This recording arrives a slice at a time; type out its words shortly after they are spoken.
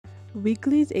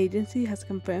Weekly's agency has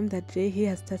confirmed that Jaehee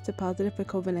has tested positive for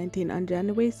COVID-19. On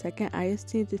January 2nd,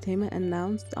 IST Entertainment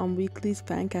announced on Weekly's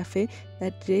Fan Cafe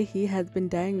that Jaehee has been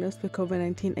diagnosed with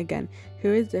COVID-19 again.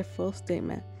 Here is their full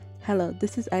statement. Hello,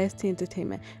 this is IST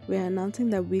Entertainment. We are announcing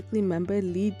that Weekly member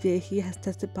Lee Jaehee has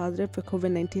tested positive for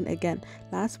COVID-19 again.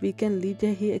 Last weekend, Lee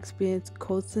Jaehee experienced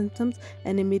cold symptoms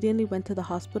and immediately went to the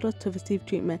hospital to receive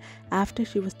treatment after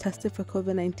she was tested for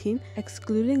COVID-19.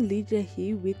 Excluding Lee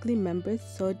Jaehee, Weekly members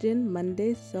Sojin,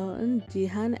 Monday, Seon,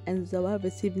 Jihan, and Zoa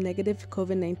received negative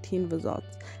COVID-19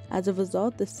 results. As a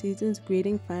result, the season's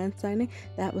greeting fan signing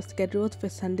that was scheduled for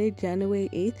Sunday, January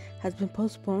 8th has been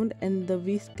postponed, and the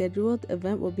rescheduled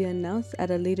event will be announced at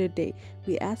a later date.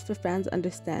 We ask for fans'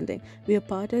 understanding. We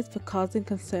apologize for causing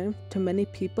concern to many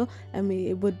people, and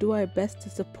we will do our best to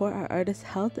support our artists'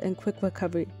 health and quick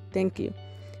recovery. Thank you.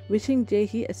 Wishing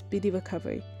Jaehee a speedy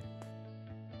recovery.